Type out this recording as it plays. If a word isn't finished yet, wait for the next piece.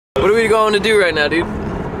What are we going to do right now, dude?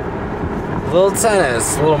 A little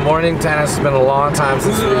tennis, a little morning tennis. It's been a long time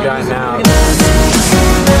since we've gotten out.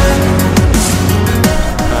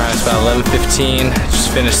 Alright, it's about 11:15.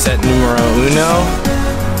 Just finished set numero uno.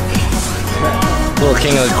 Little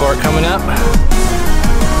king of the court coming up.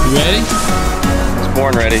 You ready? I was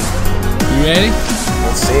born ready. You ready?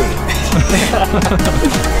 Let's see.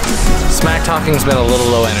 Smack talking's been a little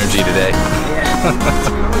low energy today. Yeah.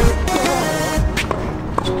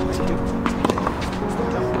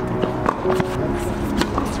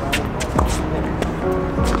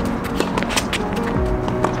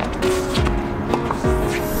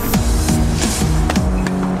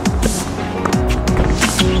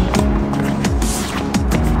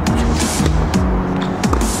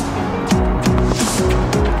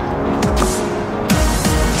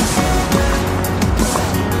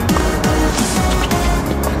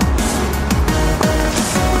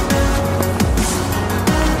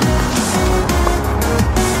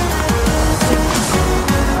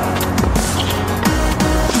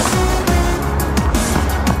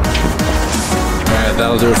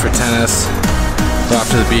 That'll do it for tennis. We're off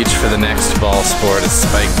to the beach for the next ball sport. It's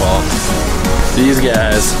Spikeball. These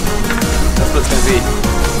guys. That's what it's gonna be.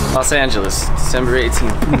 Los Angeles, December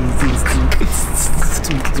 18th.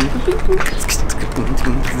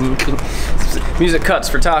 Music cuts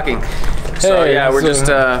for talking. So Hey, yeah, we're just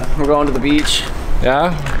we're going to the beach.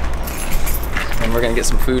 Yeah? And we're gonna get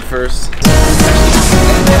some food first.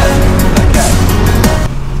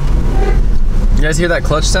 You guys hear that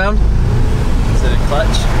clutch sound? Is it a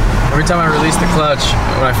clutch? Every time I release the clutch,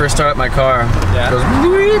 when I first start up my car, Yeah. it goes.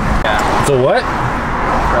 Yeah. So what?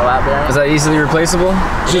 Throw out bearing. Is that easily replaceable?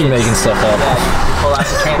 She's making stuff up. Yeah, you pull out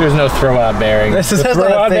the train. There's no throw out bearing. That's not a throw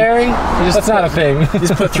out thing. bearing? That's not a thing. You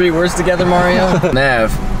just put 3 words together, Mario.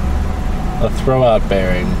 Nav. A throw out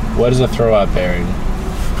bearing. What is a throw out bearing?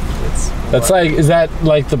 That's like, is that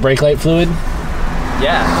like the brake light fluid?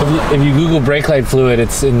 Yeah. If you Google brake light fluid,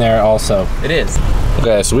 it's in there also. It is.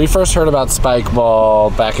 Okay, so we first heard about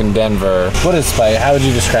Spikeball back in Denver. What is Spike? How would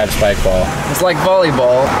you describe Spikeball? It's like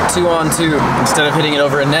volleyball, 2-on-2. Instead of hitting it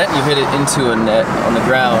over a net, you hit it into a net on the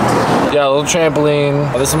ground. Yeah, a little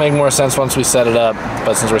trampoline. This will make more sense once we set it up,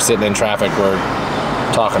 but since we're sitting in traffic, we're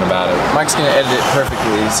talking about it. Mike's gonna edit it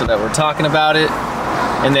perfectly so that we're talking about it,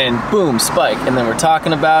 and then boom, spike, and then we're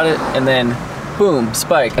talking about it, and then boom,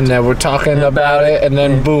 spike. And then we're talking about it, and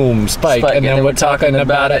then boom, spike. And then we're talking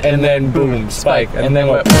about it, and then boom, spike. And then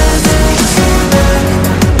we're...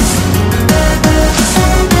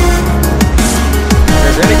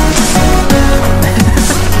 Ready?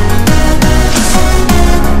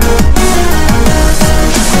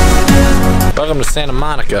 Welcome to Santa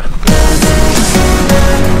Monica.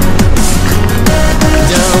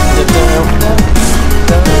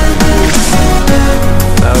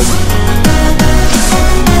 That was...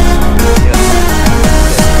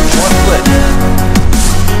 One flip. 2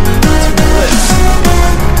 flips.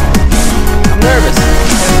 I'm nervous.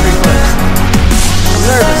 3 flips. I'm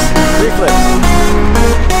nervous. 3 flips.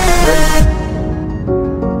 Ready?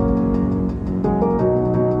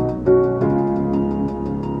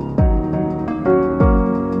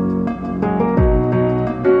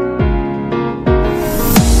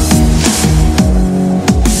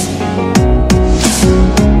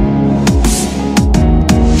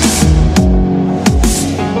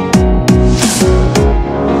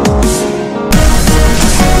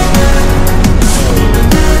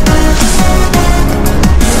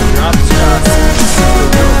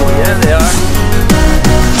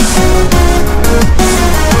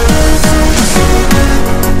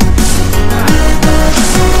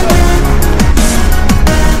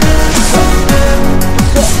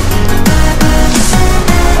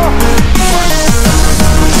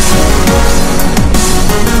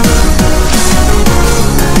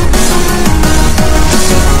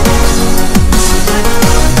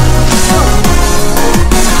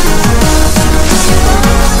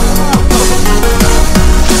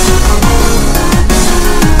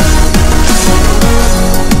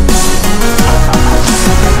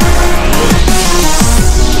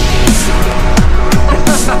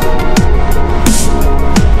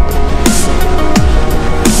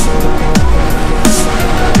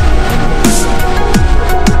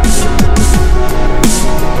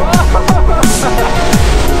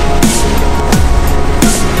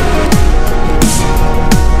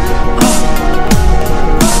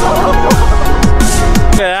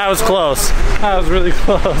 was close. That was really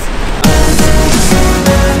close.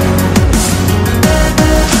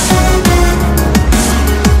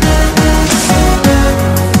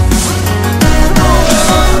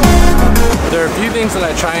 There are a few things that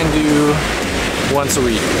I try and do once a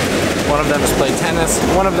week. One of them is play tennis,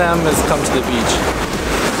 one of them is come to the beach.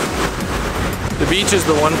 The beach is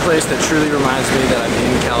the one place that truly reminds me that I'm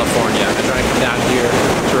in California. I try to come down here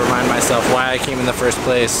to remind myself why I came in the first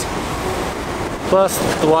place. Plus,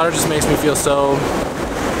 the water just makes me feel so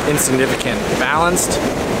insignificant. Balanced?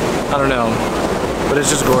 I don't know, but it's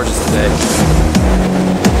just gorgeous today.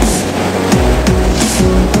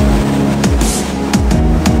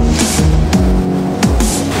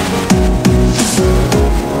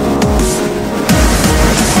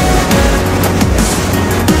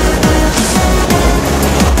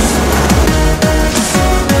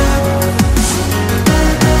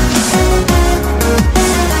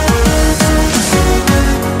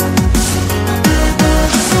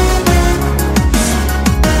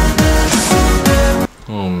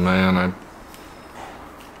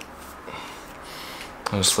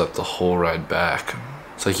 I just slept the whole ride back.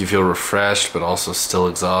 It's like you feel refreshed, but also still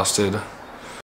exhausted.